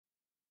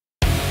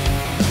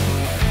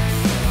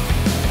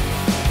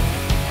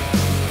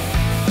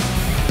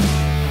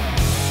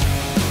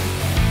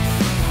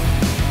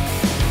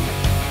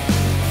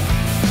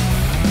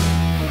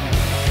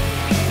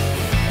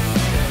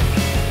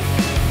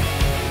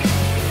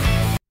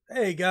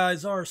Hey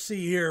guys, RC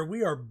here.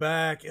 We are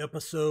back,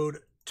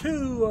 episode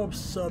 2 of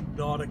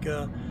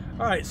Subnautica.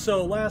 Alright,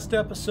 so last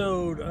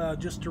episode,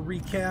 just to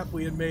recap,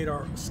 we had made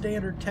our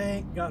standard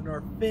tank, gotten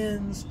our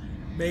fins,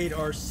 made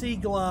our sea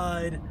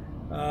glide,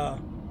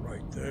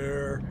 right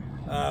there.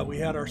 We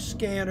had our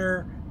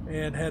scanner,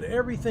 and had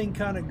everything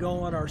kind of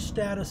going. Our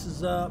status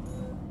is up.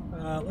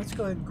 Let's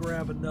go ahead and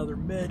grab another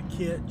med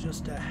kit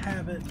just to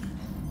have it,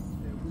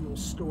 and we will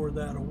store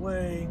that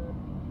away.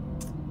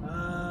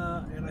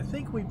 And I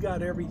think we've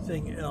got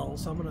everything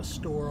else. I'm going to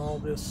store all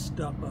this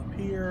stuff up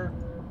here.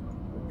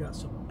 We've got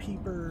some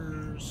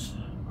peepers.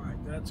 All right,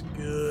 that's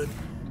good.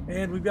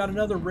 And we've got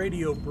another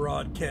radio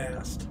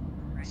broadcast.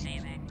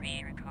 Receiving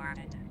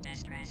pre-recorded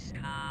distress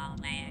call,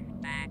 laying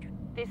back.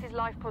 This is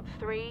Lifepod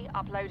 3,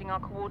 uploading our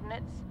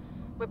coordinates.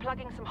 We're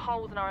plugging some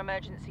holes in our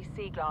emergency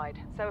sea glide,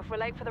 so if we're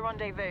late for the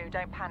rendezvous,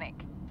 don't panic.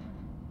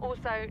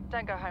 Also,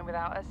 don't go home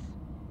without us.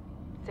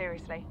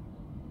 Seriously.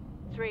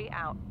 3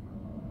 out.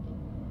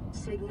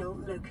 Signal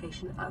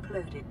location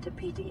uploaded to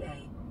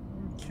PDA.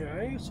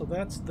 Okay, so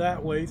that's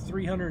that way,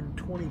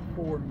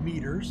 324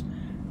 meters.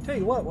 Tell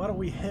you what, why don't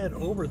we head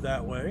over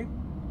that way?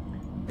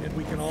 And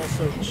we can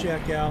also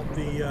check out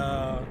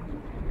the...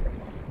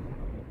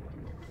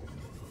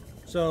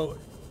 So,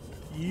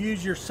 you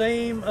use your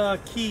same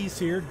keys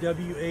here,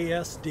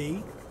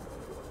 WASD.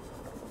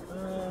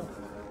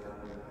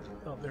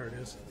 Oh, there it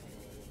is.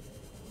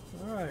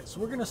 Alright, so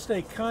we're going to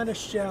stay kind of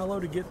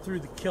shallow to get through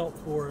the kelp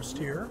forest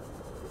here.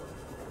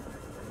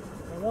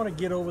 I want to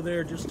get over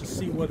there just to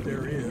see what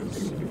there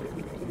is.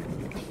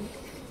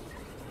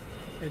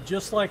 And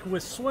just like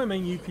with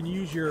swimming, you can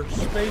use your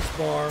space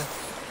bar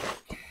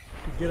to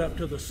get up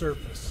to the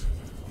surface.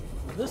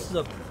 Now, this is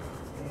a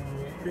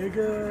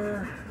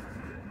bigger...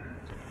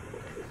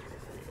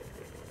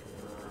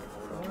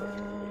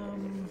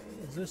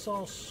 is this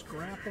all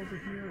scrap over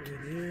here?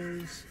 It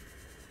is.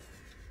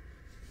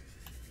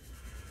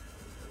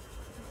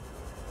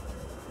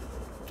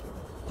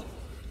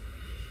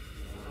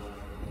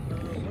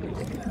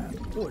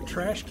 Oh, a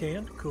trash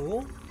can.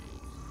 Cool.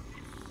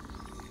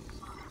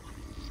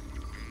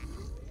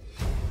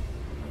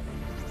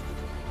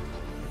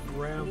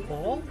 Grab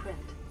ball.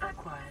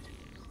 Acquired.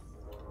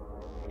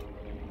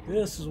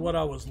 This is what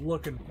I was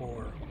looking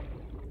for.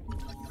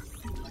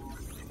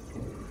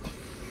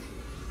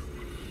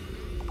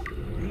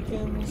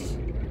 Beacons.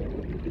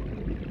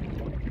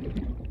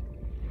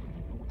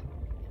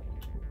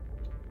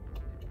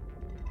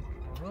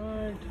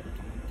 Alright.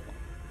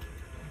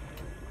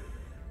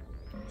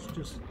 Let's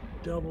just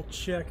double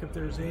check if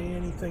there's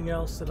anything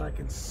else that I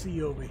can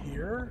see over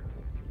here.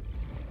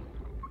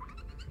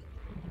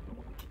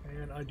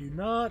 And I do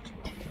not.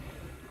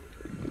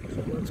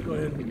 So let's go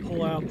ahead and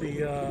pull out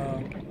the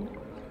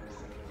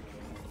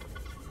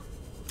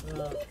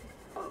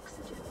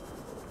Oxygen.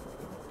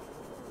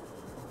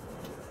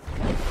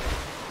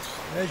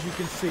 as you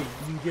can see, you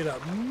can get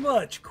up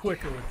much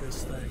quicker with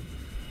this thing.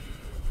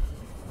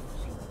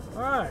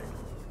 Alright.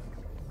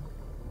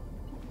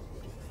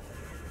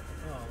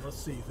 Let's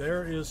see,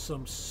 there is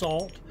some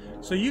salt.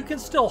 So you can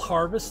still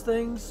harvest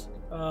things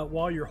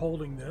while you're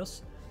holding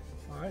this.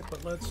 Alright,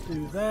 but let's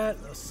do that.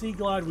 A sea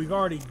glide, we've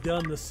already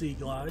done the sea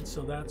glide,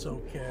 so that's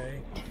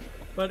okay.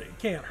 But it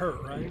can't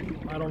hurt, right?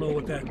 I don't know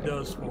what that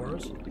does for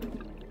us.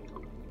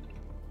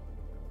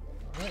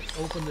 Alright,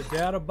 open the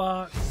data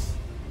box.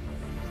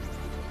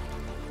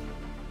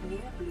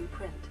 New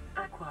blueprint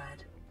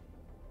acquired.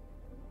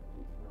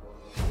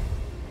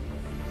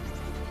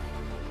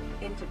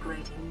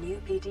 Integrating new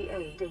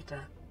PDA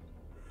data.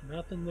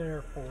 Nothing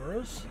there for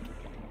us.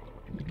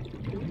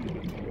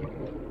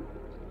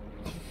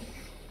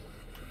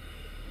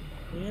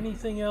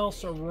 Anything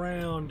else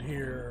around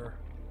here?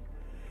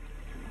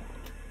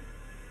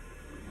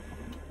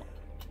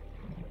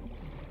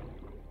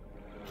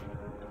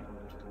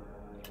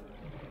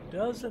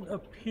 Doesn't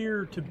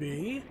appear to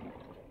be.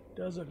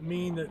 Doesn't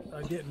mean that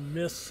I didn't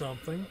miss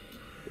something.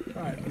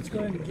 Alright, let's go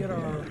ahead and get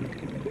our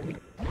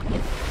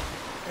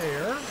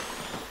air.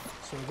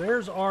 So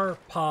there's our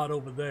pod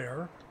over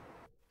there.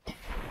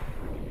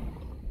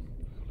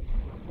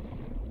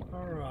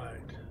 Alright.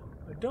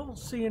 I don't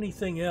see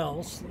anything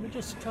else. Let me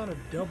just kind of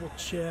double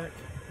check.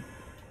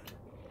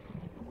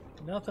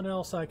 Nothing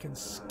else I can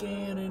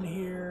scan in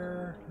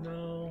here.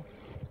 No.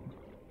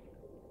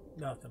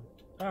 Nothing.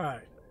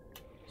 Alright.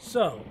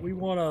 So, we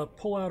want to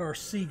pull out our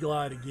sea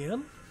glide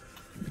again.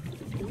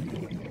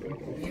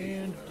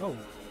 And, oh.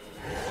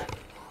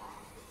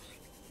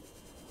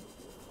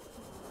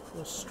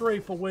 We'll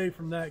strafe away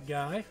from that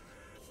guy.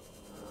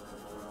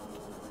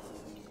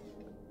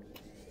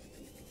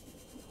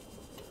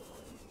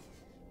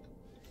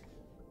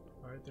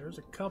 Alright, there's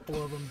a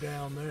couple of them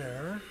down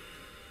there.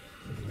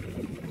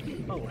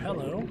 Oh,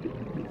 hello.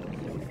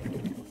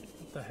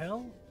 What the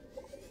hell?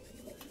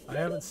 I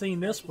haven't seen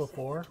this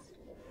before.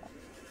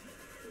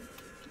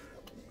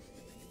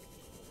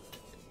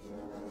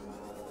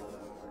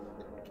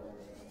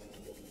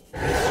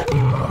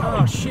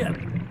 Oh, shit.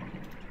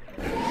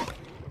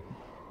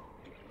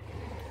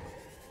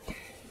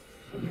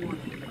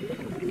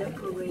 Local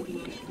Chemical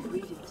radiation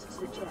readings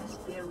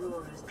suggest the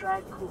Aurora's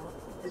drag core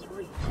has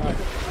reached. Alright,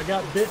 I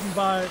got bitten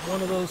by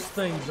one of those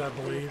things, I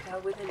believe.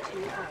 Within 2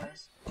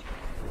 hours.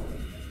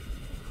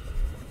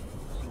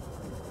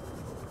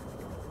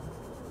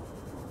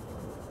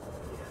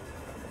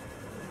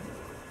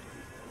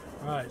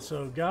 Alright,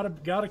 so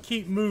gotta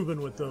keep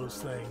moving with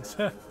those things.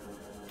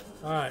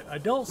 Alright, I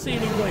don't see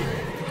any way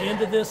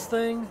into this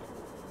thing.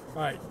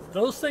 Alright,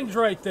 those things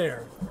right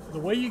there. The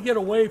way you get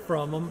away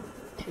from them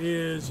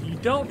is you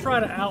don't try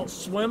to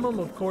outswim them.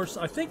 Of course,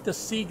 I think the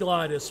Sea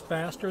Glide is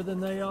faster than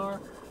they are.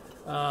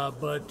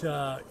 But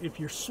if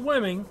you're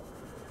swimming,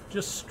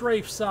 just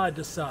strafe side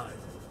to side.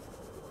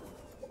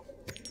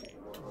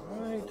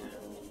 Alright.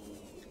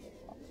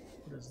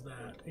 What is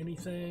that?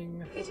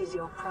 Anything? It is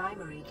your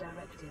primary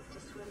directive to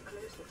swim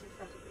closer to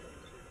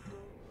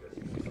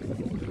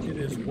Fetterfield. It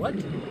is what?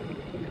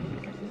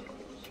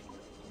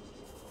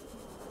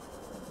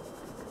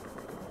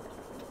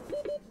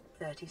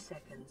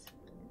 Seconds.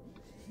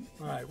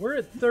 Alright, we're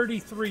at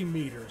 33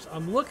 meters.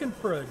 I'm looking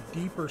for a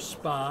deeper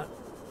spot.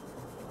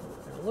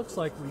 And it looks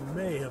like we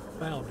may have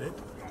found it.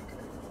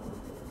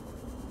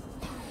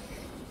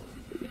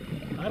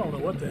 I don't know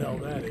what the hell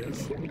that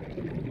is.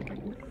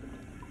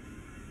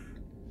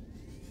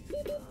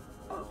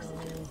 Oh,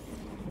 okay.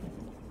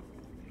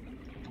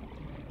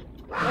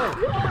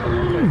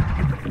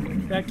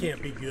 That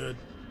can't be good.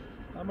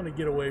 I'm gonna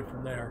get away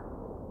from there.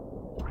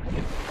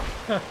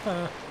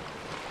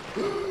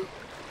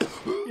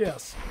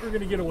 Yes, we're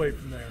gonna get away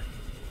from there.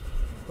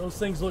 Those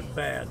things look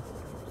bad.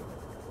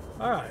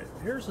 Alright,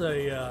 here's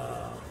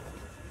a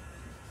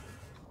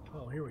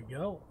oh, here we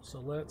go.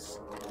 So let's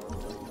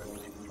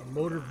a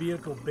motor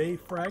vehicle bay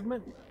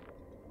fragment.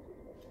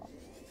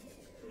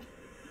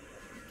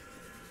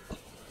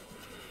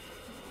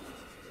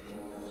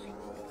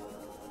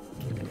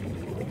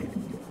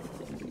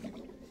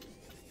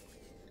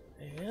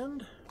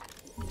 And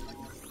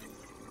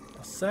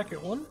a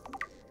second one.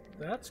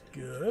 That's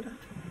good.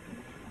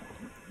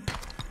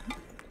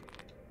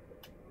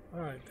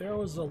 Alright, there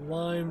was a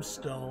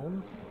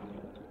limestone.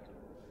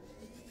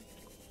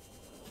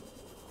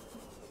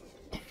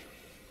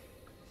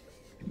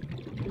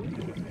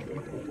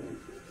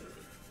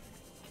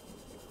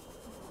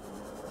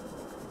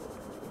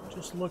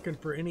 Just looking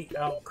for any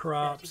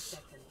outcrops,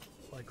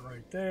 like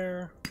right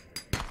there.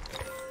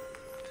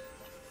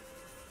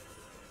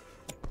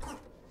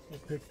 We'll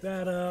pick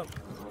that up.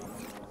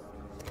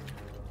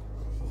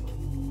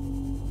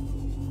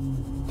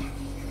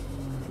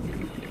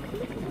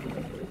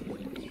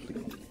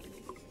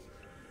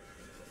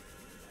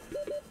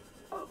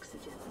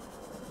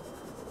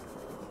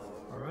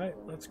 Alright,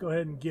 let's go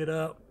ahead and get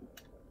up.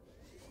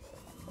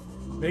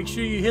 Make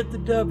sure you hit the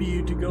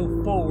W to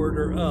go forward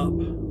or up.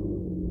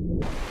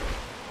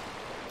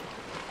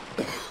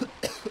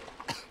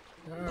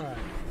 Alright.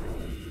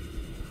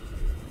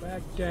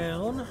 Back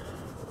down.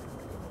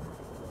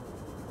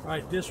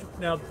 Alright,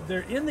 now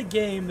they're in the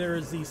game,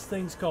 there's these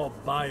things called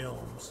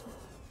biomes.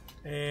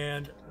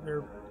 And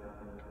they're...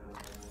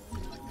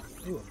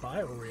 Ooh, a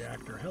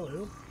bioreactor,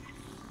 hello.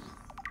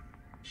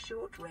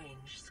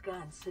 Short-range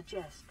scans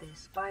suggest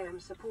this biome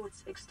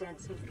supports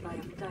extensive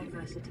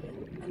biodiversity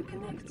and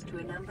connects to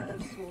a number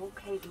of small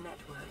cave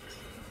networks.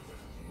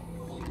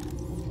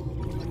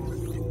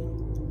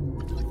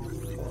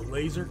 A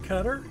laser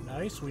cutter,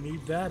 nice, we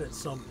need that at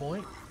some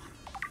point.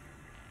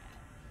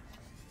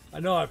 I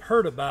know I've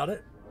heard about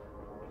it.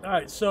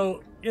 Alright,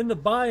 so in the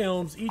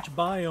biomes, each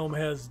biome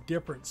has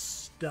different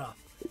stuff.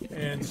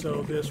 And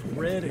so this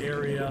red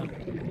area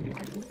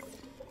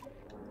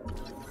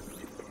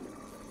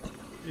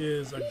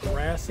is a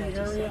grassy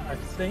area, I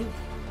think.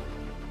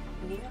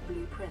 New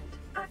blueprint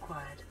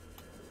acquired.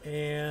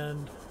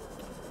 And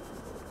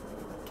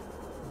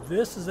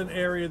this is an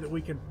area that we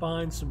can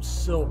find some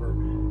silver.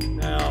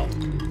 Now,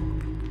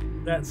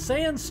 that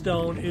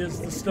sandstone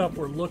is the stuff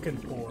we're looking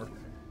for.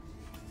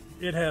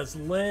 It has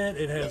lead,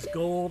 it has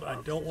gold.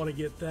 I don't want to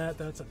get that.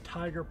 That's a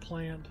tiger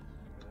plant.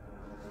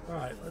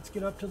 Alright, let's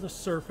get up to the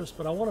surface,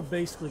 but I want to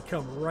basically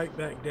come right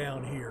back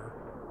down here.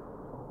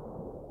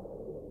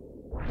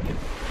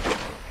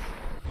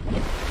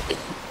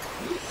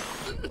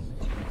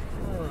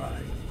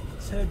 Alright,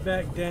 let's head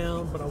back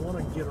down, but I want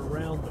to get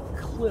around the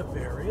cliff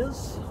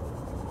areas.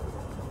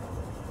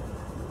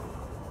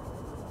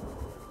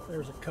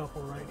 There's a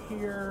couple right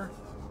here.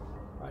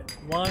 Right,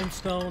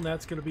 limestone,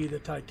 that's going to be the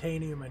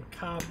titanium and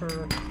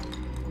copper.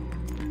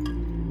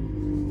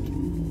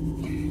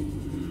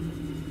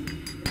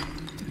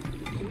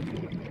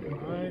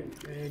 Alright,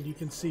 and you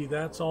can see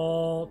that's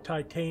all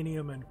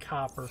titanium and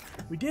copper.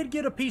 We did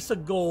get a piece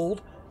of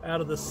gold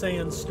out of the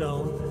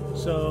sandstone,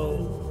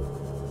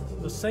 so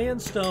the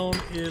sandstone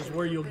is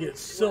where you'll get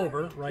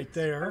silver right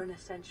there,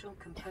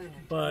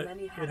 but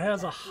it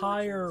has a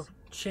higher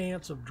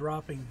chance of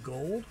dropping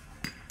gold.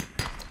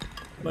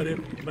 But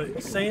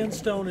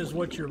sandstone is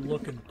what you're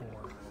looking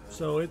for.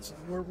 So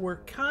we're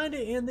kind of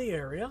in the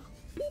area.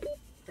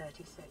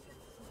 30 seconds.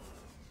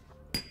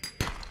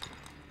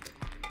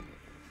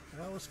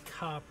 That was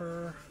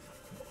copper.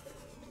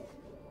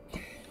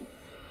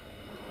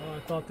 Oh, I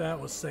thought that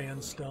was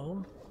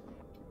sandstone.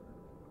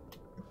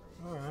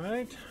 All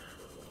right.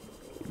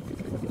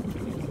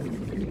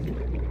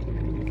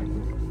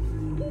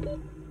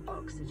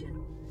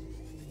 Oxygen.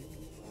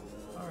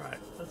 All right,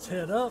 let's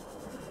head up.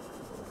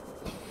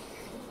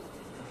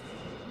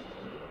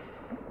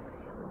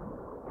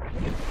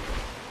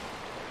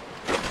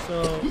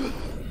 So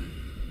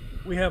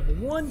we have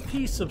one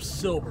piece of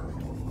silver,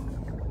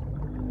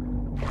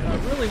 and I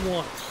really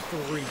want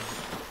 3.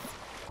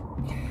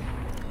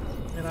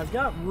 And I've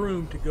got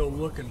room to go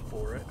looking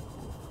for it.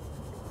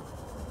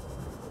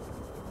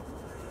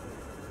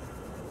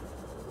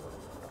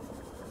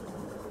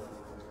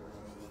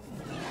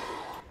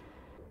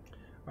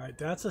 Alright,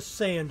 that's a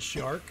sand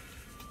shark.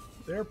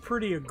 They're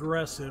pretty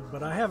aggressive,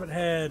 but I haven't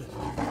had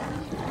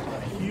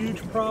a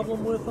huge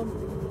problem with them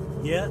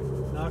yet.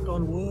 Knock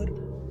on wood.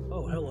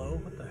 Oh, hello.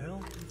 What the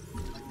hell?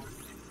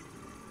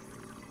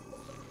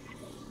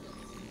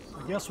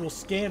 I guess we'll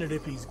scan it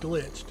if he's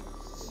glitched.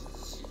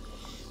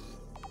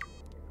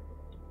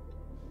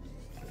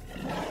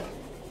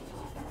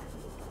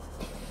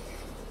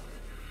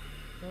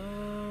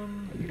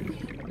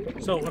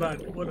 So what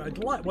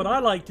I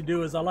like to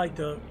do is I like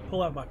to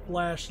pull out my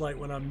flashlight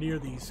when I'm near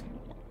these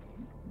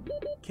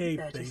cave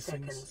 30 basins,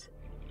 seconds.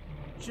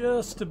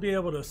 just to be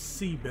able to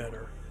see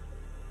better.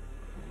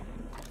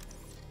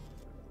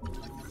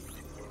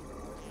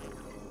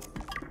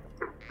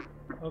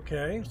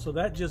 Okay, so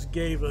that just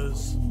gave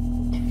us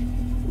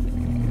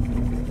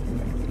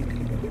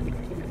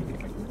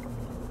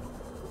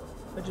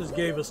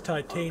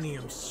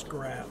titanium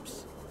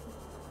scraps.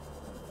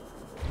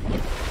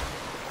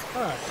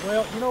 Alright,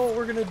 well, you know what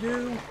we're going to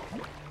do?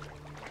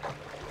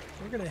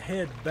 We're going to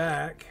head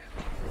back.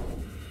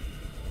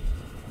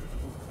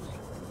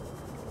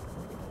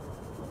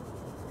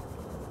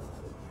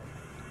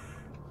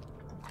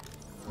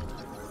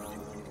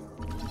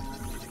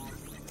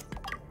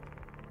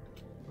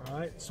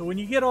 Alright, so when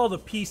you get all the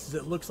pieces,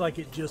 it looks like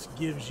it just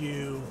gives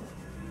you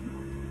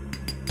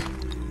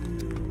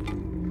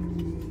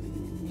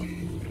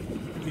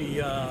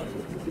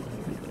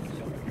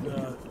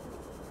the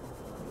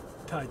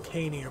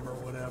titanium or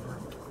whatever.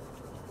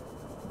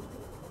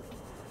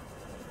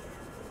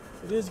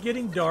 It is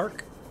getting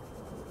dark,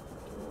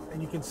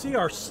 and you can see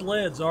our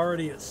sled's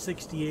already at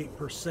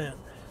 68%.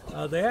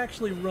 They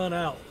actually run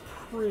out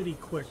pretty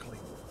quickly.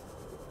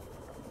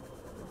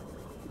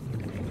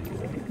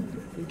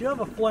 We do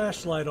have a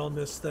flashlight on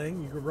this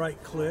thing. You can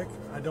right click.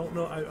 I don't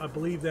know, I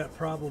believe that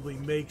probably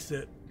makes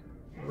it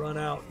run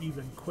out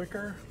even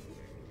quicker.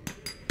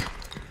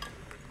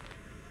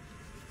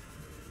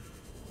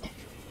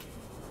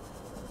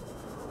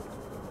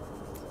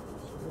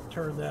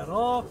 Turn that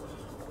off.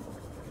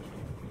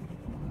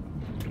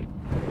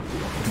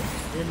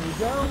 In we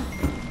go.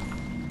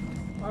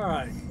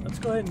 Alright, let's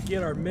go ahead and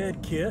get our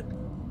med kit.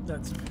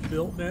 That's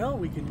built now.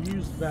 We can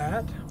use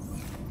that.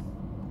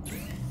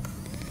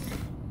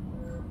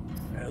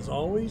 As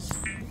always,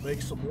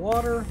 make some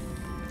water.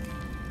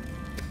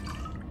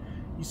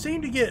 You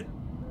seem to get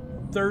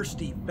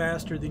thirsty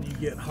faster than you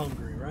get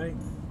hungry, right?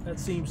 That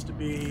seems to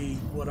be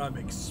what I'm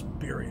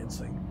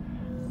experiencing.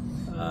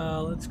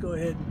 Let's go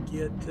ahead and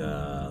get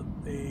a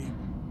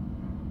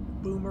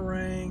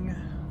boomerang,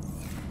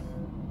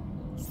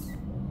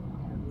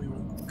 and we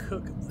will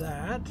cook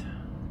that.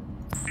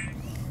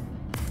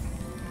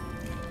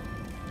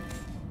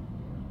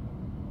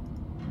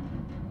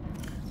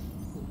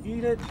 We'll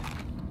eat it.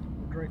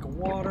 We'll drink of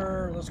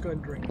water. Let's go ahead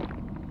and drink.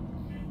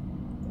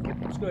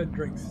 Let's go ahead and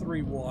drink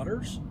 3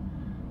 waters.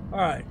 All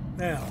right,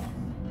 now,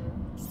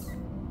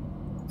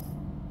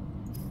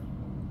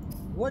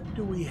 what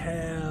do we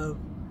have?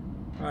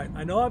 All right,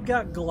 I know I've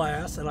got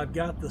glass and I've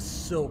got the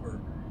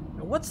silver.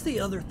 Now, what's the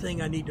other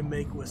thing I need to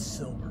make with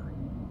silver?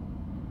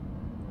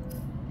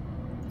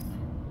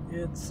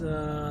 It's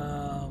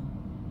the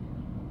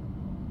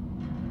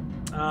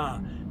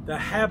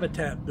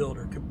habitat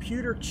builder,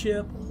 computer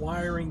chip,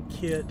 wiring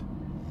kit,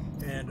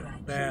 and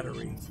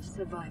battery.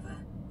 Survivor.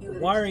 The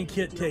wiring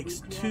kit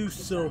takes 2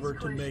 silver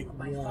to make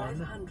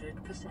 1.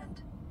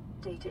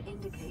 Data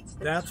indicates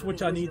That's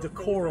what I need the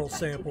coral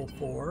sample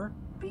for.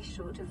 Be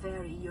sure to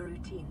vary your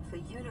routine for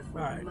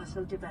uniform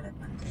muscle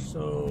development.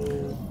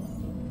 So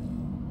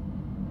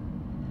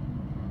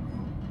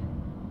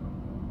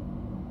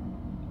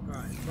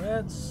alright,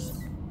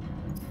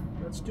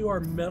 let's do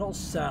our metal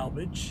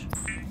salvage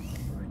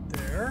right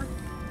there.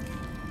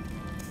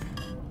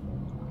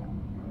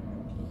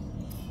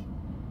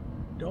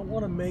 Don't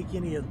want to make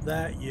any of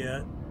that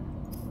yet.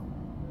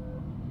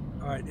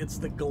 Alright, it's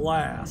the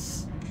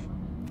glass.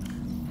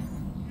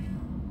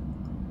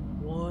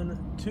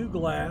 2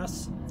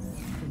 glass,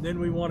 and then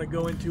we want to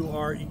go into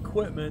our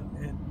equipment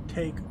and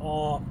take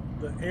off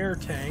the air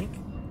tank,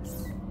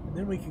 and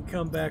then we can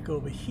come back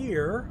over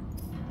here,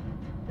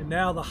 and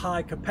now the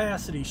high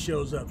capacity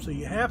shows up. So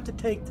you have to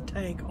take the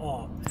tank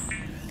off.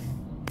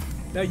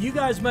 Now you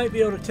guys might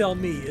be able to tell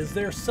me, is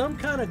there some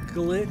kind of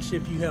glitch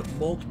if you have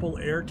multiple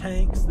air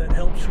tanks that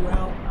helps you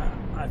out?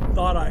 I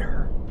thought I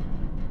heard.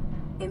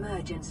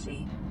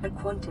 Emergency. A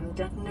quantum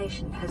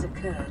detonation has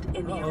occurred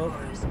in the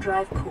Aurora's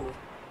drive core.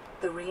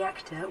 The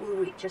reactor will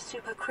reach a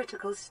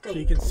supercritical state. So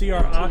you can see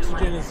our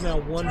oxygen is now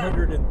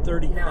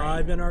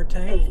 135 in our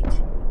tank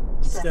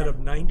instead of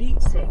 90.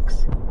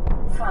 6,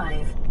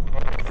 5,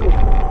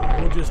 4.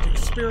 We'll just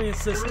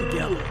experience this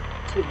together.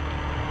 2.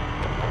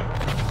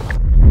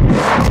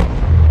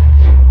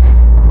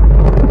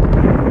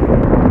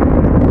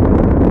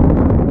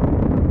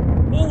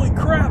 Holy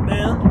crap,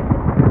 man!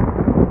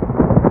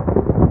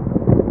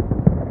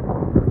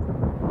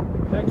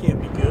 That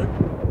can't be good.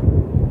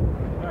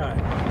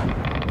 Alright.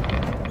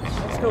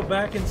 Let's go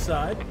back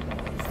inside.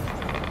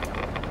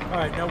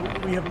 Alright, now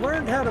we have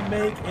learned how to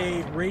make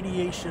a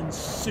radiation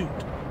suit.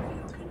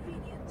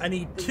 I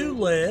need 2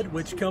 lead,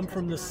 which come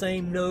from the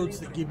same nodes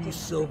that give you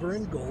silver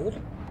and gold.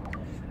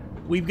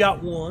 We've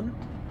got 1,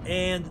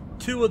 and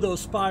 2 of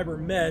those fiber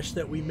mesh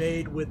that we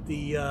made with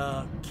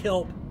the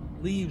kelp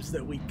leaves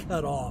that we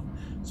cut off.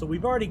 So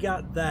we've already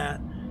got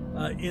that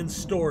in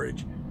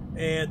storage,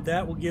 and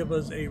that will give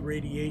us a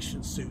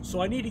radiation suit.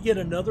 So I need to get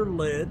another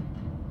lead.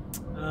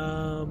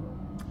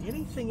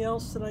 Anything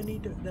else that I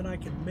need that I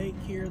can make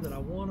here that I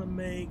want to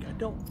make? I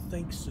don't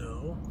think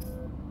so.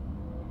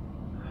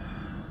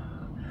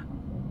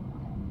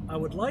 I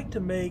would like to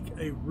make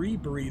a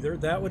rebreather.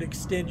 That would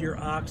extend your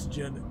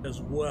oxygen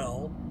as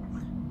well.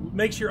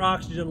 Makes your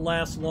oxygen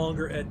last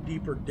longer at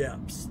deeper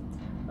depths.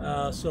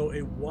 So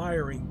a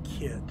wiring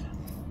kit.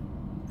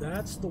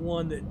 That's the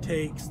one that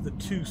takes the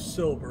 2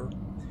 silver.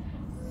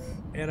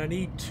 And I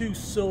need 2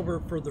 silver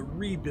for the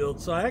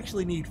rebuild. So I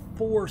actually need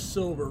 4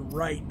 silver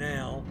right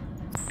now.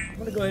 I'm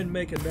going to go ahead and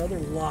make another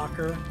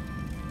locker.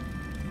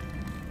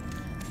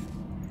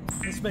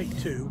 Let's make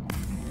 2.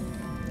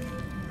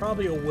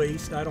 Probably a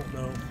waste. I don't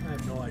know. I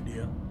have no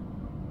idea.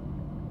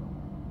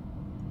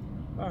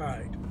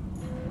 Alright.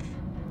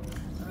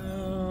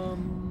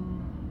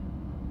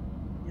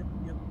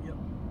 Yep.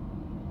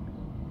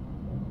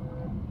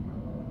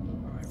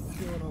 Alright, we're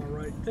doing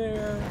alright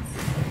there.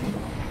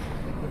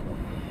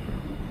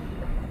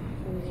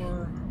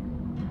 4.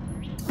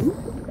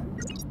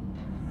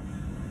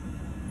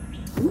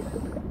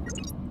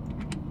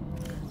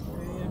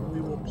 And we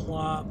will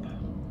plop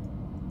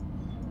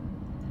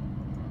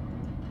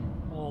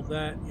all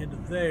that into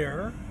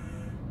there.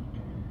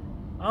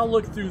 I'll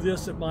look through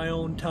this at my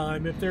own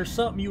time. If there's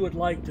something you would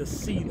like to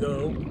see,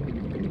 though,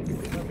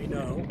 let me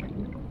know.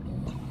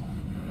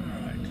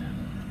 Alright.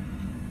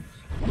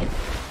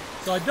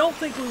 So I don't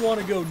think we want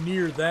to go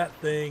near that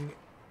thing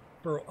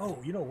for... Oh,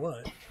 you know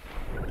what?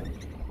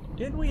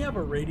 Didn't we have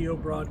a radio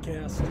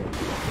broadcast?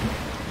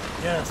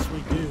 Yes,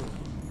 we do.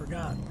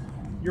 Forgot.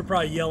 You're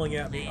probably yelling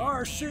at me.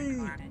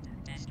 RC!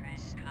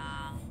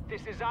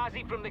 This is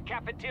Ozzy from the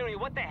cafeteria.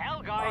 What the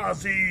hell,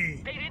 guys?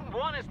 Ozzy! They didn't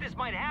warn us this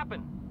might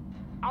happen.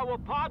 Our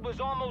pod was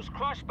almost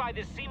crushed by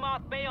the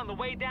Seamoth Bay on the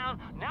way down.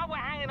 Now we're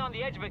hanging on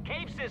the edge of a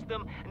cave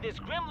system, and this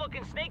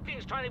grim-looking snake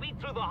thing's trying to eat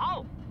through the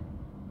hull.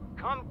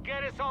 Come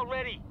get us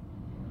already.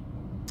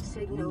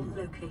 Signal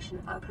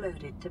location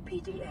uploaded to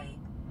PDA.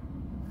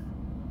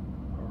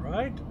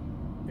 Alright.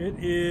 It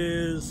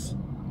is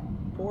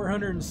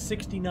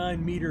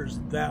 469 meters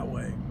that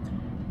way.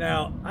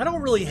 Now, I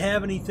don't really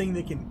have anything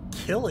that can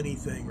kill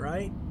anything,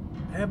 right?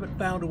 I haven't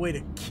found a way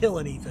to kill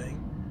anything.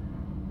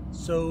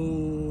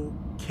 So,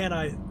 can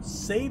I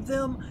save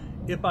them?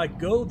 If I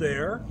go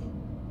there,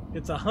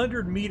 it's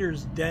 100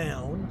 meters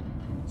down,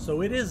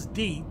 so it is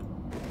deep.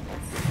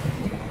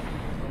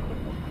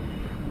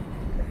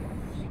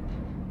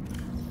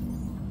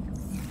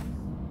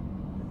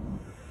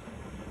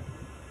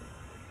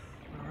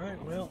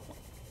 Alright, well,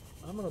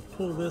 I'm going to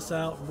pull this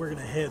out and we're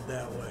going to head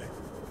that way.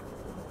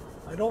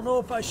 I don't know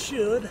if I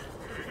should.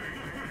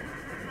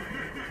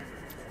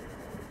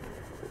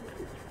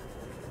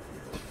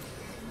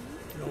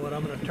 You know what,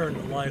 I'm going to turn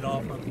the light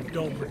off. I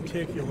don't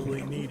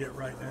particularly need it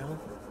right now.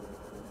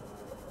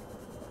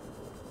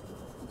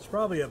 It's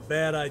probably a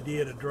bad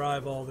idea to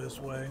drive all this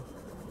way.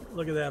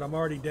 Look at that, I'm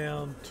already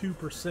down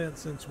 2%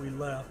 since we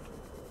left.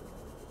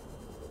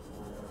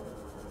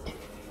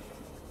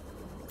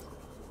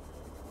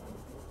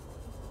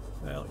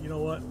 Well, you know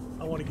what?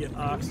 I want to get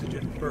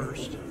oxygen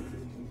first.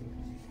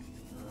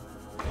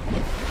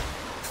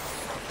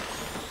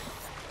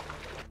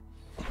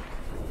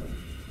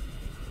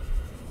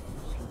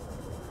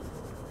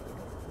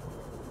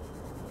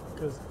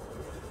 Because,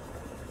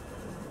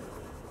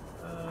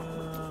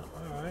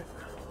 alright.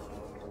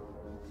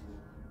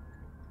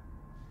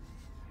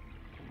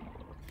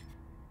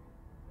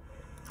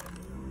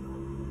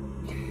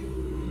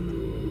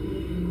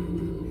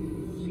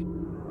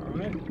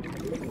 Alright.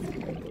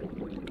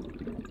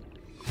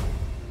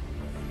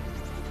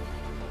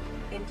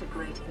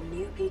 Integrating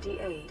new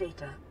PDA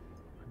data.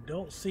 I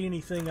don't see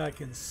anything I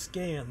can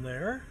scan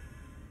there.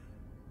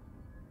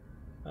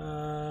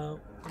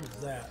 What is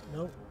that?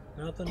 Nope,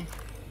 nothing.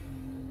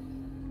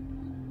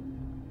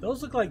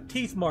 Those look like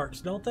teeth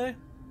marks, don't they?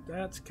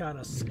 That's kind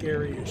of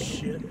scary as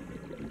shit.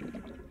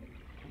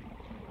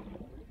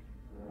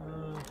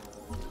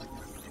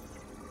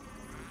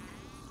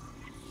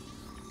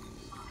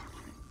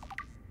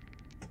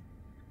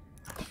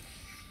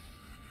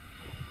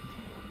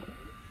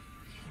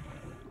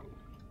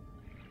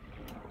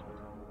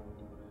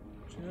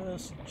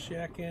 Just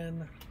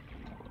checking.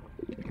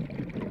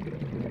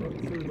 Look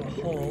through the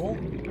hull.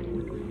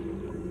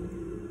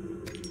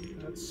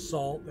 That's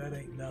salt. That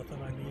ain't nothing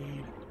I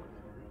need.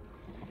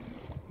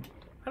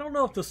 I don't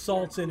know if the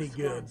salt's any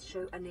good.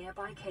 Show a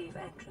nearby cave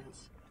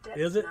entrance. Depth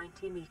Is it?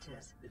 90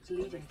 meters,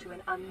 leading to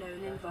an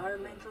unknown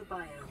environmental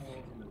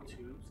biome.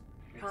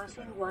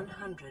 Passing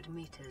 100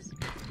 meters.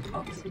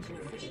 Oxygen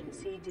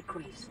efficiency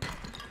decreased.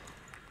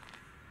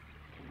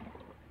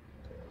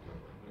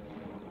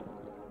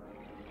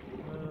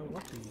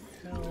 What the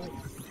hell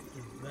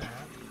is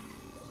that?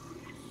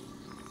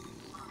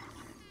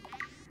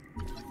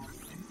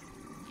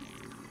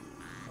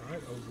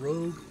 Alright, a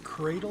rogue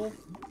cradle.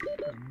 I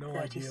have no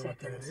idea what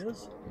that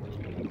is.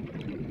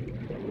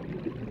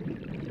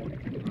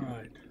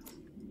 Alright.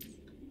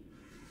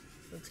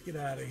 Let's get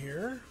out of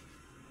here.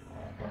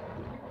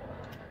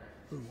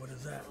 Ooh, what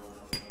is that?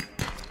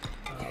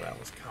 Oh, that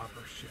was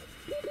copper shit.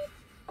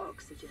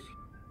 Oxygen.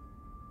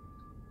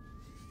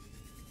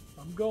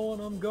 I'm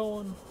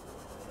going.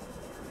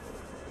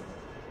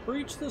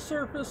 Breach the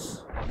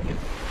surface.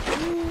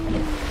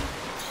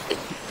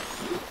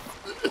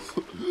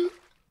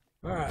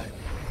 Alright.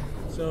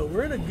 So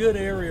we're in a good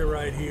area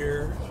right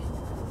here.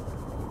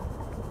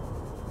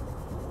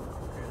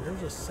 Okay,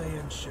 there's a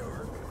sand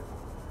shark.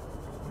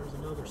 There's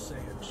another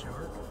sand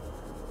shark.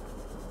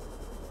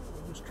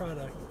 We'll just try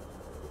to...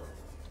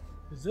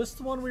 Is this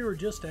the one we were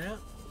just at?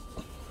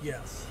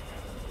 Yes.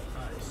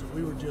 Alright, so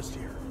we were just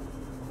here.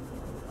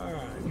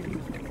 Alright.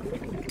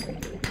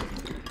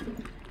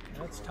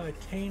 That's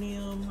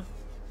titanium.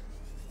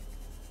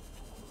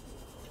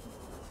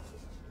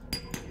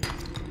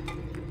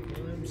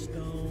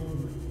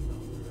 Limestone.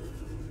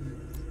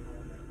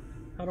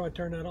 How do I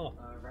turn that off?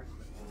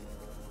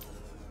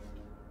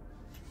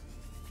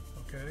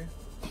 Okay.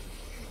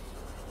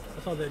 I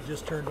thought that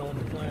just turned on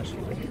the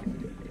flashlight.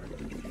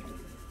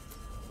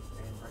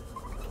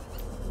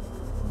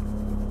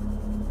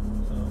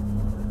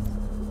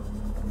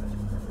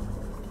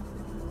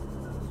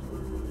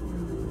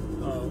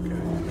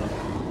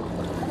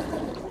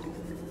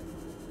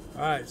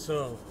 Alright,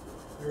 so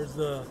there's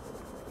the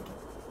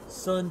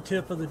sun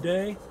tip of the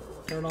day.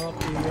 Turn off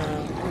the,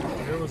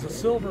 there was a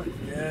silver.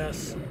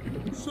 Yes,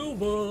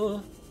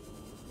 silver.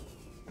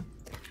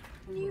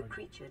 New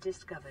creature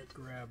discovered.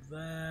 Grab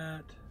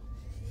that.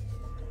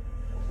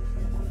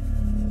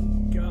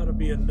 Gotta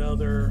be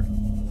another.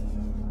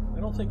 I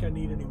don't think I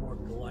need any more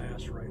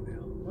glass right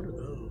now. What are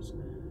those?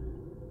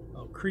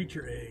 Oh,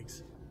 creature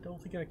eggs.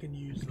 Don't think I can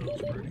use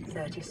those for anything.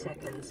 30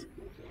 seconds.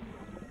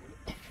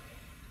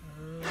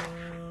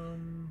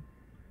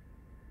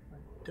 I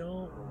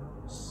don't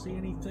see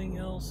anything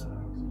else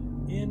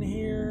in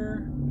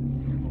here.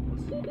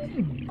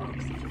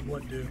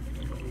 What do?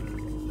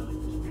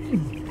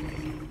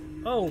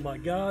 Oh my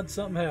god,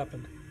 something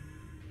happened.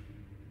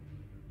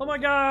 Oh my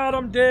god,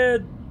 I'm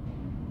dead.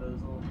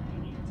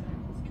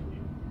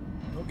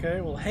 Okay,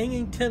 well,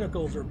 hanging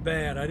tentacles are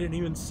bad. I didn't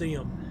even see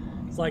them.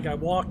 It's like I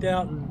walked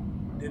out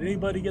and did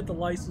anybody get the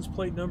license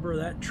plate number of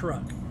that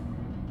truck?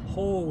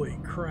 Holy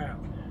crap.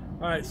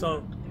 Alright,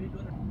 so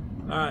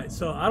I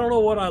don't know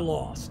what I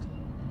lost.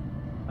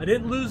 I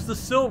didn't lose the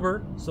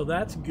silver, so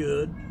that's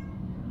good.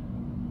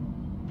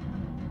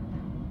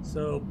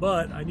 So,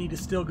 but I need to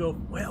still go,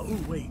 well,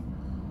 ooh, wait.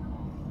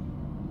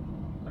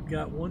 I've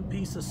got one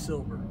piece of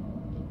silver.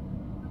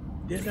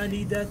 Didn't I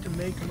need that to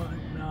make my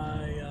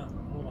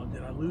hold on,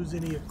 did I lose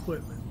any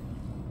equipment?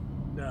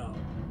 No.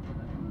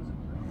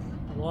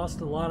 I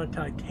lost a lot of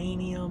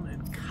titanium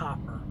and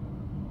copper.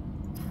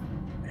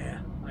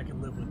 Yeah, I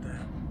can live with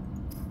that.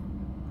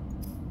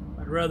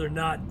 I'd rather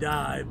not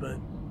die, but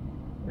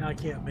now I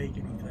can't make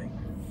anything.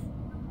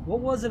 What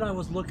was it I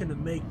was looking to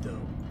make,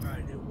 though?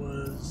 Right, it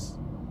was...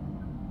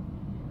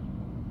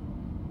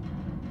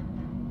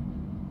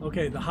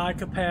 Okay, the high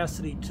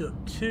capacity took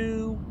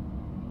 2.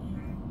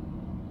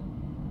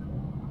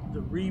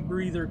 The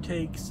rebreather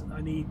takes...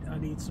 I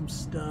need some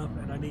stuff,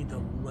 and I need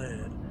the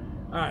lead.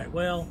 Alright,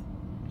 well,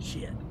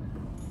 shit.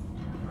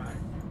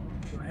 Alright,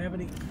 do I have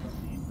any...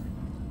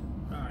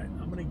 Alright,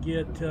 I'm gonna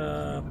get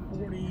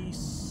 40,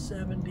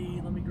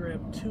 70. Let me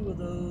grab 2 of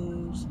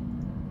those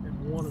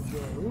and 1 of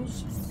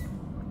those.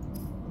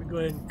 I'm gonna go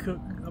ahead and cook.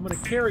 I'm gonna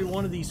carry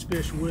one of these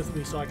fish with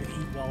me so I can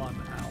eat while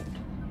I'm out.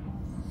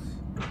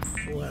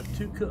 We'll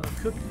have a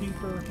cooked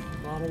peeper, a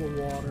bottle of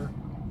water.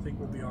 I think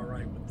we'll be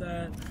alright with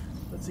that.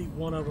 Let's eat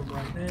one of them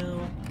right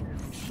now.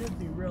 And we should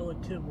be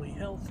relatively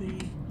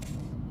healthy.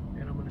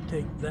 And I'm gonna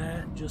take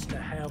that just to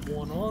have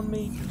one on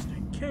me, just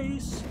in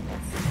case.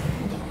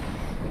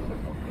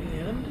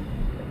 And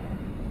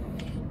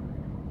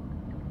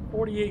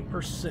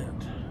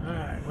 48%.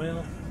 Alright,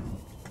 well,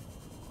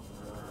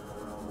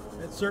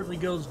 that certainly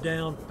goes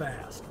down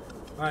fast.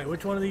 Alright,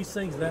 which one of these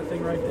things? That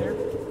thing right there?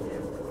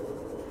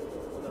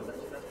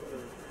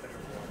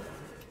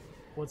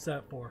 What's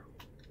that for?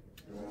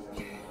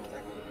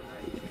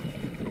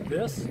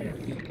 This? Did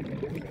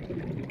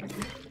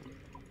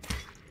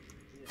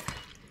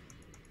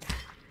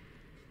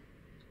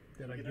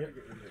I get?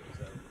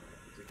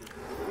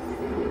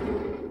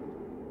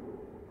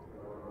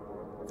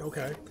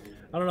 Okay.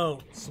 I don't know.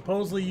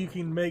 Supposedly you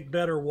can make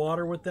better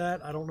water with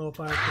that. I don't know if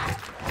I can.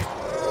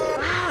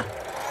 Ah!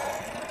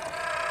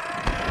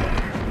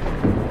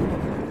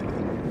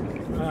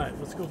 Alright,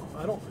 let's go.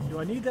 Do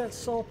I need that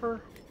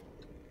sulfur?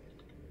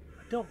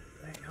 I don't.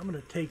 I'm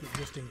going to take it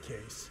just in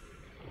case.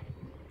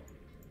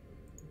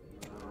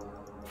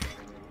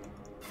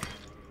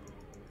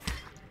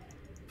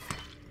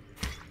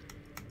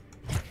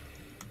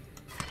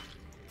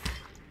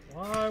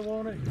 Why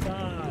won't it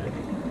die?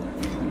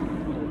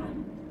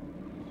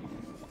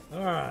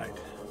 Alright.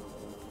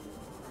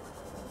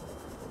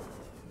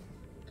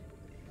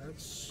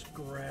 That's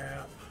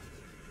scrap.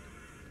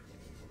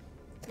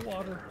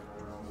 Water.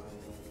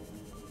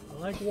 I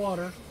like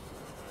water.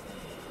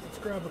 Let's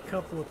grab a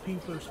couple of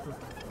peepers for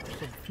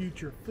some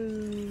future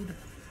food.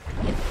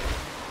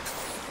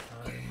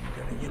 I'm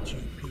gonna get you,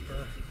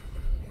 peeper.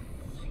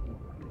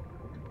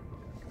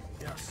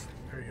 Yes,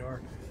 there you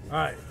are.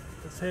 Alright,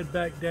 let's head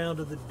back down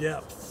to the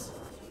depths.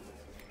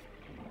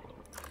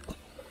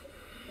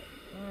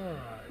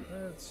 Alright,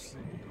 let's see.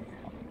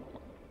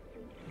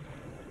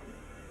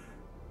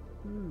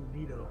 Ooh,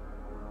 neato.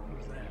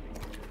 What's that?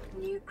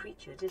 New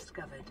creature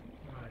discovered.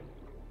 Alright.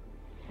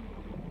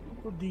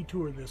 We'll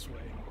detour this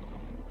way.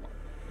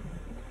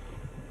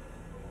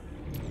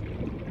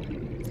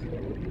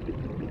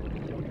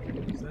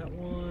 Is that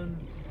one?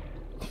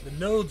 The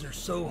nodes are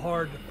so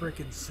hard to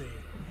frickin' see.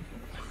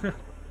 I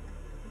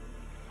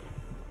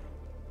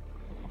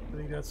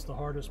think that's the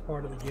hardest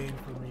part of the game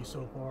for me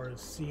so far,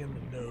 is seeing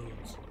the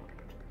nodes.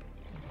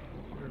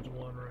 There's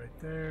one right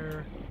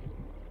there.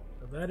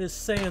 Now that is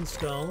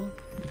sandstone.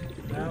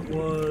 That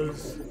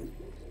was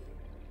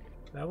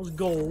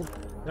gold.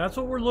 That's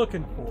what we're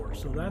looking for.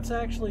 So that's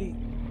actually,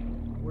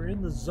 we're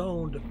in the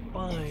zone to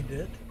find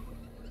it.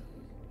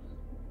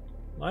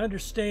 My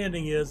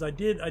understanding is, I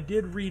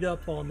did read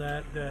up on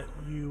that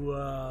you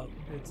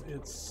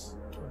it's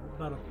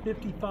about a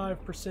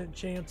 55%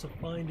 chance of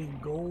finding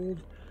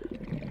gold,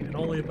 and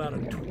only about a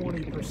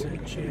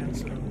 20%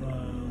 chance of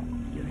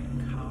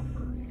getting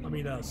copper. I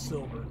mean,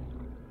 silver.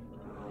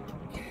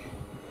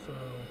 So,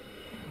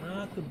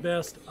 not the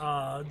best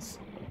odds.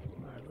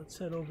 All right, let's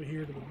head over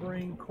here to the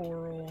brain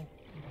coral.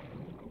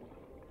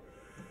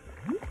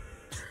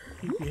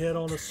 Keep your head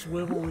on a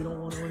swivel. We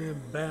don't want any of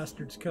them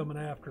bastards coming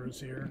after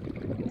us here.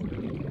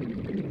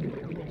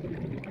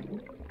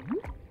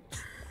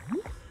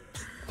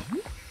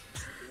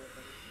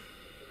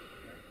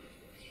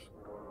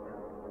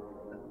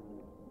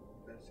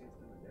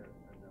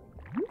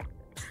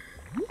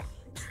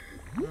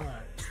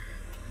 Alright.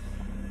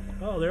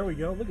 Oh, there we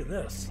go. Look at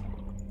this.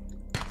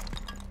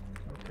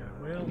 Okay,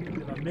 well,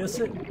 did I miss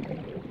it?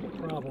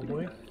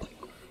 Probably.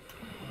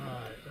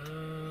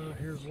 Alright,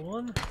 here's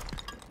one.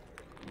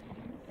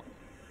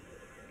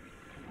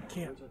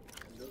 Can't.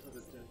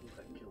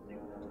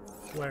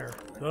 Where?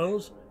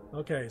 Those?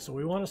 Okay, so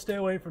we want to stay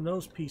away from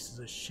those pieces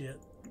of shit.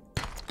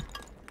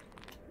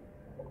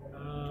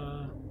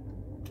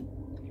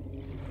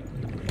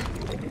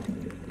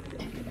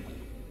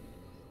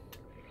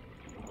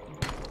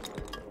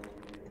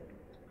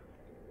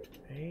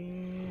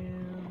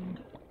 And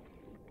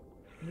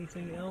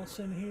anything else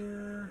in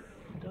here?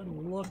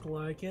 Doesn't look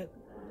like it.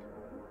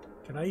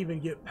 Can I even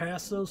get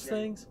past those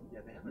things?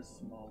 Yeah, they have a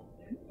small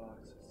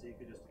box, so you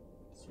could just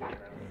swing around.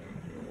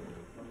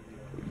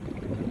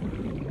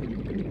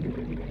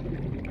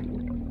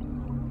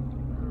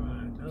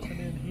 Alright, nothing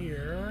in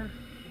here.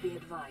 Be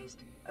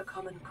advised, a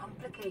common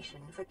complication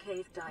for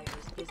cave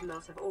divers is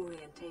loss of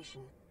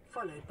orientation,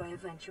 followed by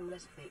eventual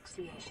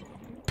asphyxiation.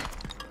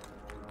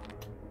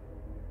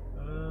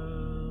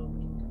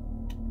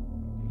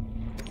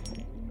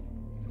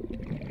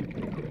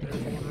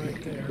 There's one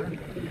right there.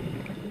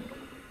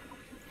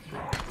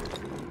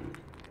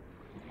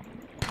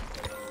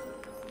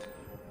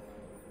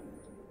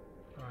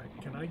 Alright,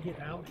 can I get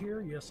out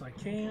here? Yes, I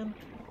can.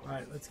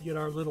 Alright, let's get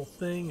our little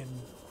thing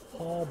and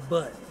haul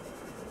butt.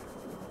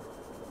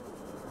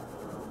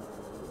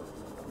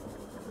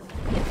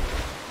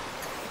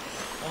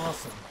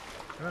 Awesome.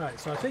 Alright,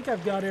 so I think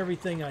I've got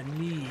everything I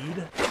need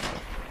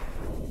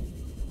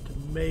to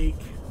make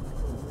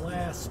the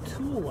last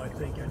tool I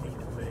think I need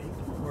to make.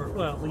 Or,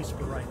 well, at least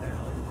for right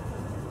now.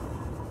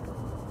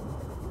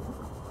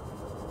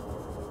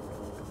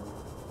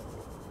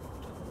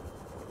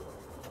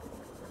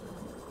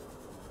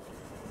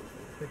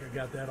 I think I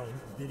got that on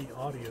video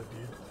audio,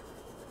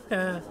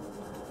 dude.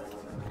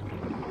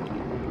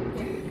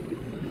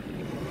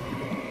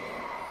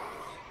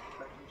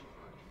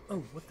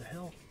 Oh, what the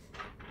hell?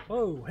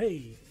 Whoa,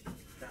 hey.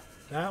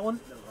 That one?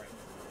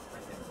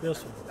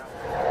 This one.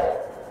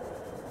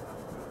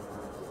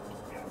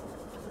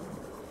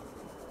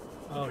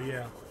 Oh,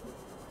 yeah.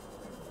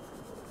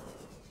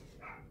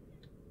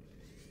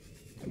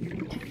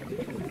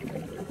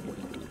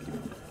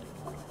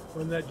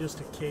 Wasn't that just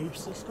a cave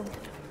system?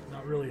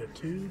 Not really a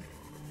tube?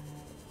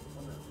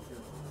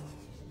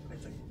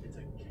 It's a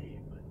cave,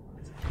 but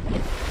it's a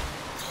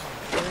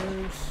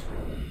There's...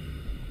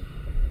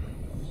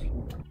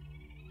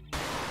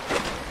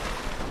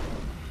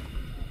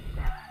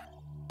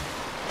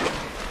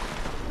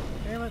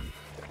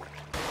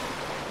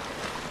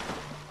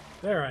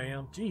 There I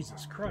am.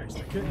 Jesus Christ,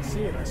 I couldn't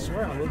see it. I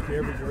swear I looked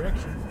every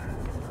direction.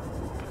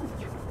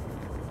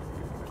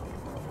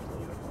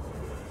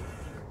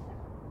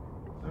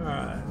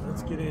 Alright,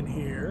 let's get in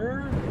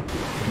here.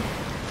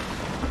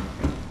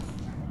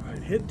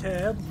 Alright, hit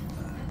tab.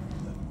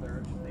 The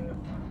third thing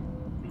up front,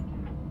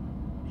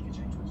 you can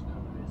change which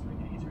color it is,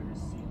 make it easier to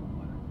see the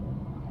water.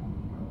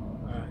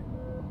 Alright.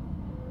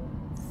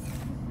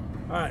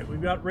 Alright,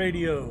 we've got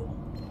radio.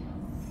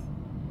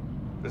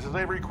 This is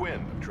Avery Quinn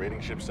of Trading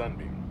Ship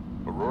Sunbeam.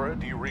 Aurora,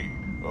 do you read?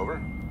 Over?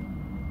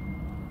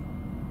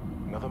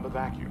 Nothing but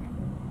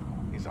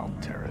vacuum. These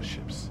Altera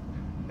ships.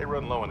 They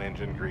run low on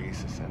engine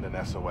grease, send an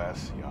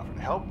SOS, you offer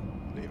to help,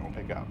 they don't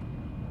pick up.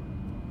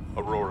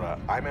 Aurora,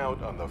 I'm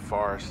out on the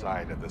far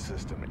side of the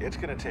system. It's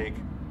gonna take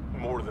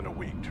more than a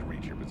week to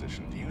reach your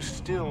position. Do you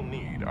still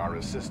need our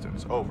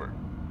assistance? Over.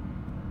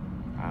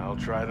 I'll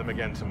try them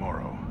again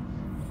tomorrow.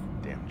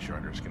 Damn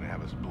charter's gonna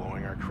have us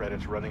blowing our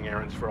credits running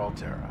errands for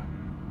Altera.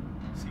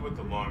 See what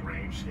the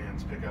long-range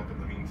scans pick up in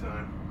the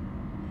meantime.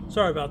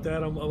 Sorry about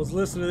that. I was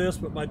listening to this,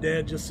 but my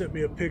dad just sent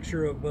me a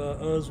picture of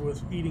us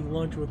with eating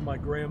lunch with my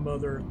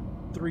grandmother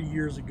 3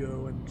 years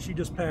ago, and she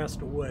just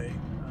passed away.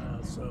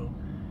 So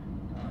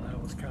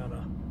that was kind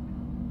of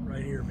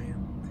right here,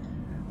 man.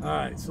 All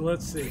right, so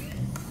let's see.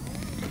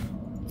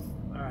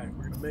 All right,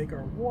 we're gonna make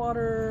our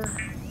water.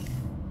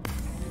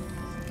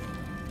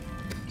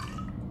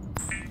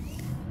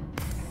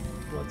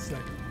 1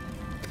 second.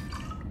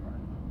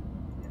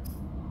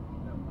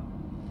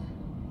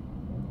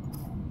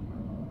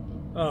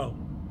 Oh.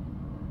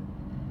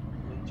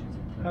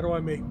 How do I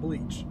make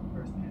bleach?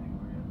 First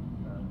category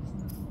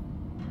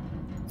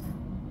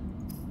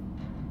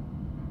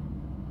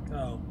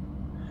Oh.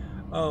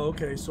 Oh,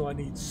 okay, so I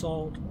need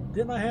salt.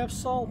 Didn't I have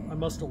salt? I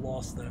must have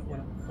lost that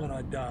when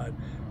I died.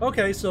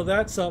 Okay, so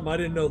that's something. I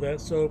didn't know that.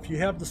 So if you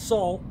have the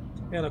salt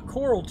and a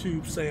coral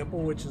tube sample,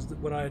 which is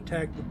when I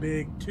attack the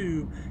big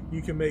tube,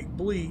 you can make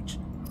bleach.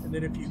 And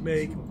then if you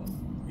make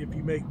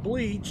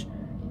bleach,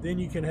 then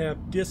you can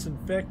have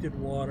disinfected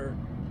water.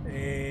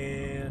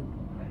 And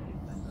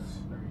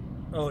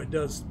oh, it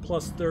does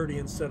plus 30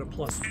 instead of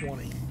plus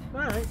 20. All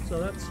right, so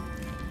that's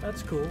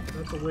cool.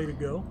 That's a way to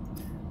go.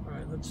 All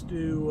right, let's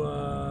do.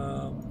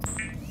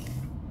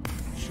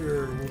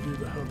 Sure, we'll do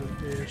the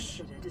hoverfish.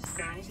 Consider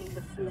disguising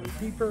the flavor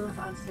Deeper. of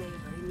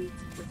unsavory meat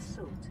with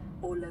salt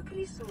or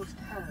locally sourced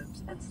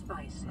herbs and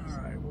spices.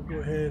 All right, we'll go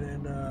ahead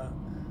and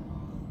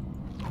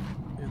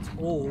it's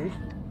old.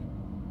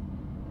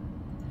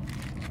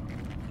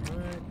 All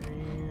right,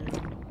 and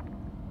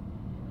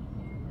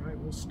all right,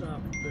 we'll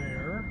stop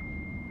there.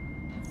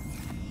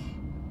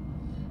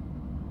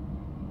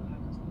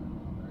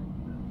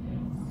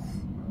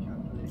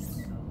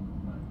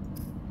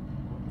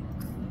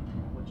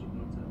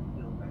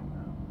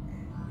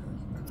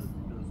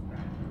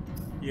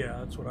 Yeah,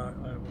 that's what I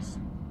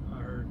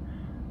heard.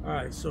 All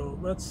right, so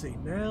let's see.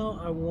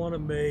 Now I want to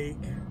make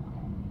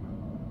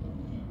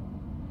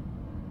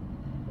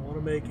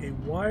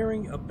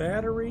a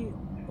battery,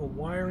 a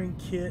wiring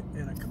kit,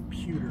 and a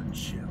computer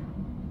chip.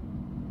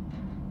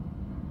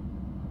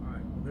 All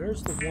right, well,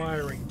 there's the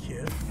wiring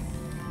kit.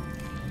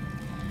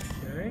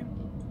 Okay.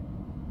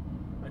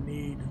 I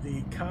need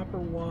the copper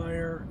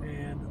wire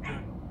and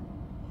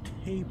the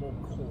table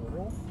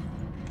coral.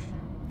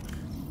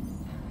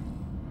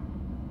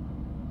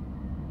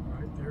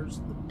 There's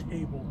the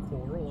table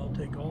coral. I'll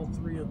take all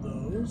 3 of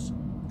those.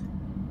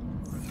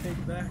 I'll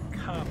take that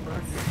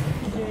copper just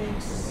in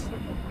case.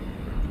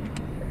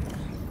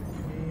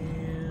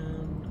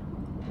 And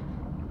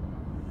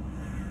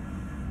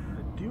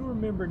I do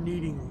remember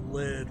needing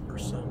lead for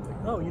something.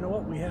 Oh, you know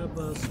what? We have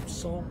some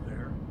salt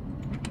there.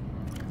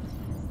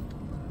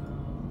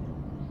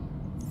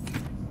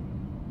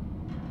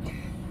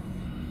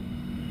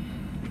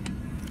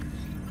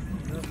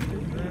 That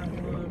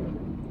one.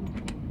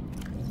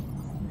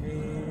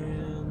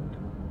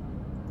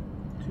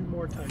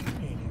 More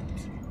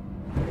titaniums.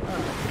 Alright,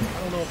 I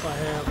don't know if I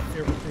have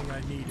everything I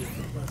needed,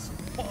 but let's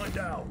find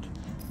out.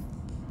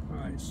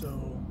 Alright,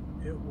 so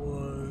it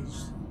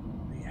was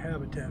the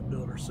habitat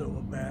builder, so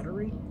a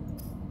battery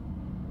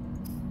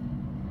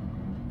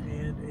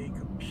and a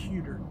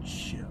computer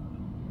chip.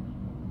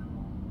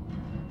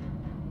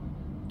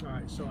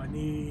 Alright, so I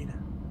need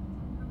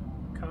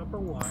copper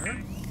wire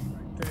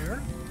right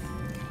there.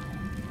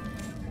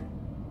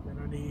 Then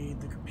I need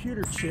the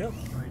computer chip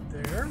right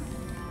there.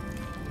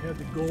 We had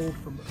the gold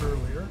from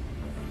earlier.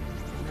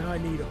 Now I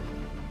need a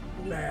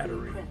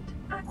battery.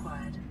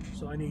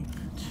 So I need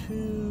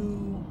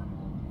 2.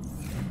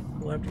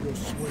 We'll have to go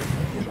swim to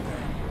get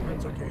that.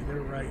 That's okay,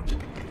 they're right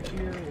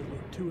here. We'll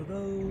get 2 of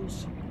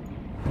those.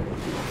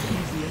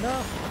 Easy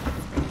enough.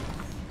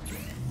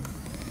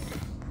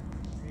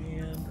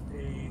 And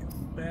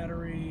a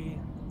battery.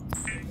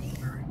 Thank you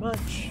very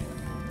much.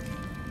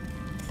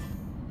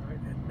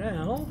 Alright, and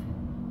now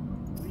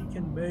we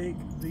can make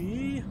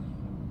the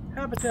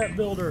habitat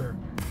builder.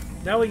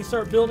 Now we can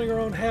start building our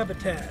own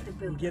habitat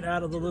and get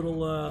out of the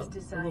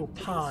little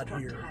pod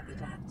here.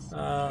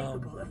 Now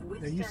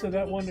you said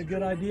that wasn't a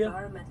good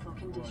idea?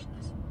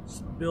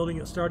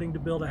 Starting to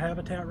build a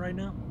habitat right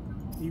now,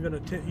 even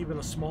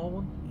a small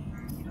one.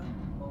 You know,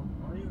 well,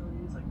 all you really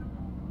need is like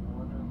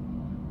one or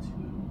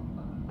two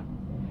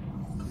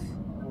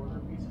quarter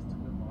pieces to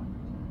build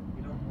lockers.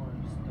 You don't want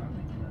to start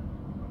making that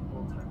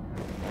full time.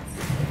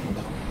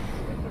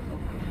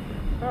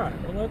 All right,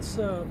 well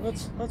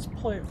let's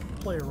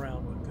play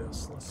around with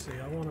this. Let's see.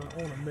 I want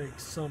to make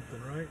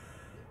something, right?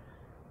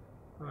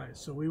 All right,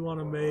 so we want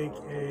to make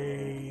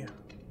a.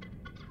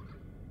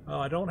 Oh,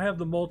 I don't have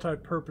the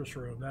multi-purpose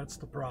room. That's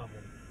the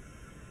problem.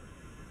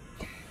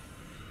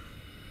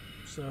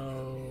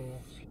 So,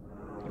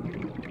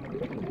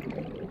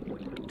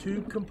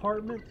 tube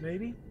compartment,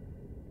 maybe?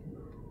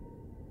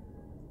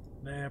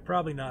 Nah,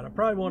 probably not. I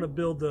probably want to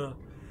build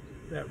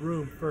that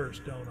room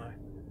first, don't I?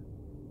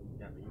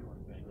 Yeah, but you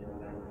want to get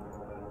it back.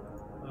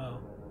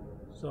 Oh,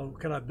 so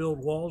can I build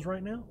walls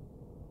right now?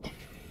 Yeah,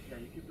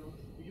 you can build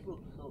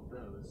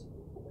those.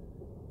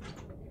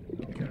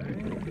 Okay.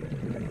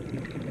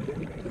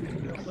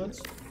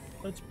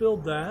 Let's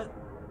build that.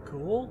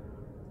 Cool.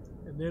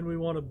 And then we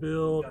want to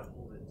build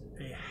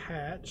a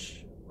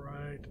hatch,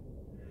 right?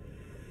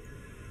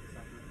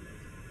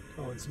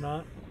 Oh, it's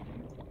not?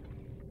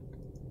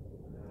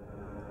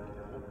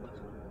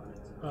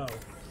 Oh.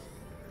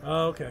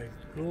 Okay.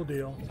 Cool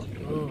deal.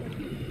 Boom.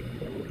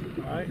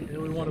 Alright,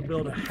 then we want to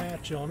build a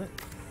hatch on it.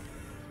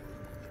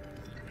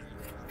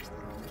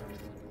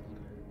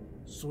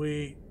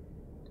 Sweet.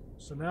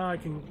 So now I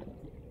can...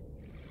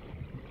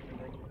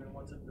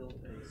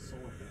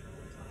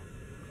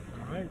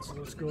 Alright, so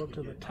let's go up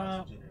to the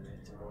top.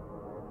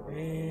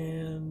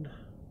 And...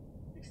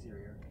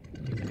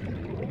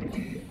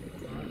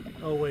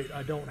 Oh wait,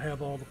 I don't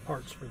have all the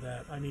parts for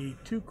that. I need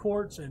 2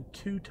 quartz and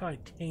 2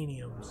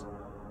 titaniums.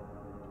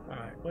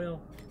 Alright,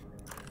 well...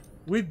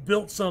 We've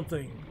built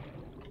something.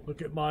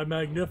 Look at my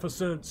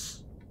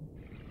magnificence.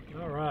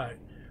 Alright.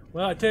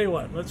 Well, I tell you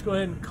what, let's go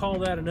ahead and call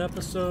that an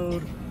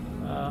episode.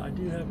 I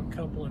do have a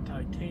couple of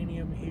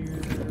titanium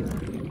here.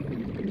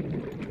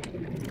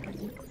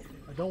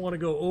 I don't want to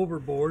go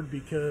overboard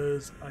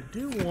because I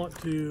do want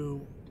to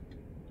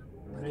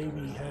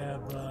maybe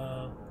have,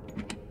 don't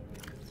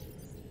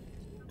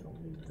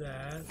need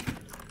that.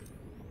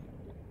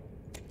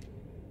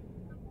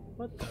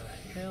 What the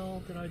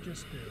hell did I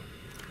just do?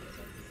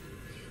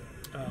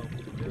 Oh,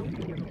 we're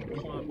going to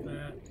plop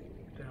that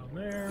down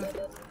there.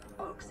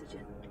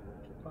 Oxygen.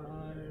 5.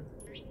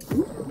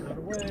 Throw that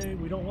away.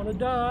 We don't want to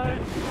die.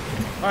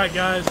 Alright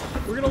guys,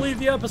 we're going to leave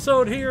the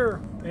episode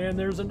here. And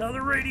there's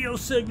another radio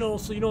signal,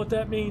 so you know what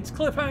that means.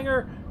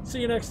 Cliffhanger.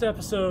 See you next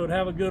episode.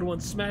 Have a good one.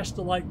 Smash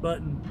the like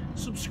button,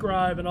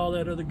 subscribe, and all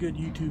that other good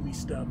YouTube-y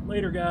stuff.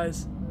 Later,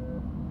 guys.